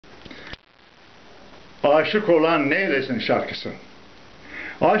Aşık olan neylesin şarkısı.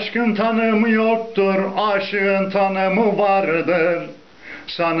 Aşkın tanımı yoktur, aşığın tanımı vardır.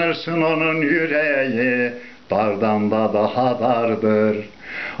 Sanırsın onun yüreği dardan da daha dardır.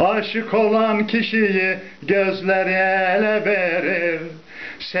 Aşık olan kişiyi gözleri ele verir.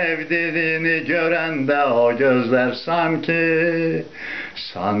 Sevdiğini gören de o gözler sanki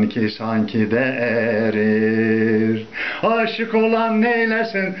de erir. Aşık olan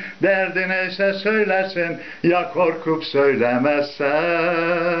neylesin, derdi neyse söylesin. Ya korkup söylemezse,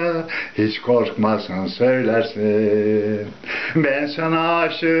 hiç korkmasın söylersin. Ben sana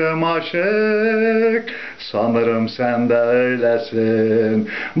aşığım aşık, sanırım sen de öylesin.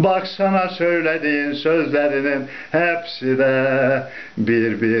 Baksana söylediğin sözlerinin hepsi de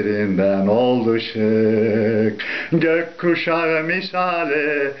birbirinden oldu şık. Gökkuşağı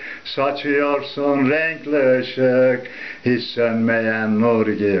misali saçıyorsun renkli ışık. Hiç sönmeyen nur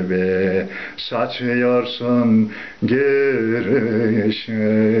gibi saçıyorsun gür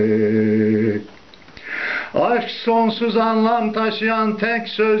ışık. Aşk sonsuz anlam taşıyan tek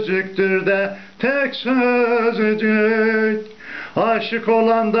sözcüktür de tek sözcük. Aşık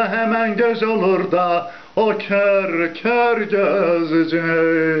olan da hemen göz olur da o kör kör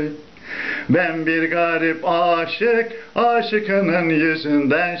gözcük. Ben bir garip aşık, aşıkının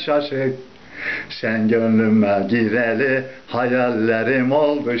yüzünden şaşık. Sen gönlüme gireli hayallerim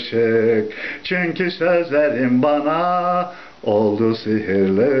oldu şık. Çünkü sözlerim bana oldu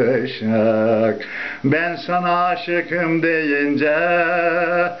sihirli ışık. Ben sana aşıkım deyince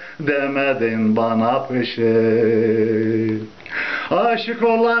demedin bana pışık. Aşık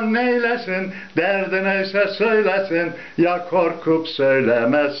olan neylesin, derdi neyse söylesin. Ya korkup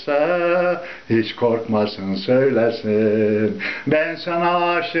söylemezse, hiç korkmasın söylesin. Ben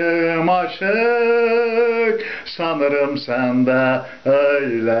sana aşığım aşık, sanırım sen de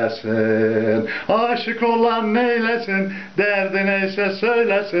öylesin. Aşık olan neylesin, derdi neyse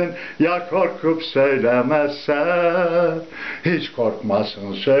söylesin. Ya korkup söylemezse, hiç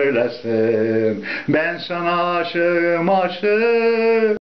korkmasın söylesin. Ben sana aşığım aşık.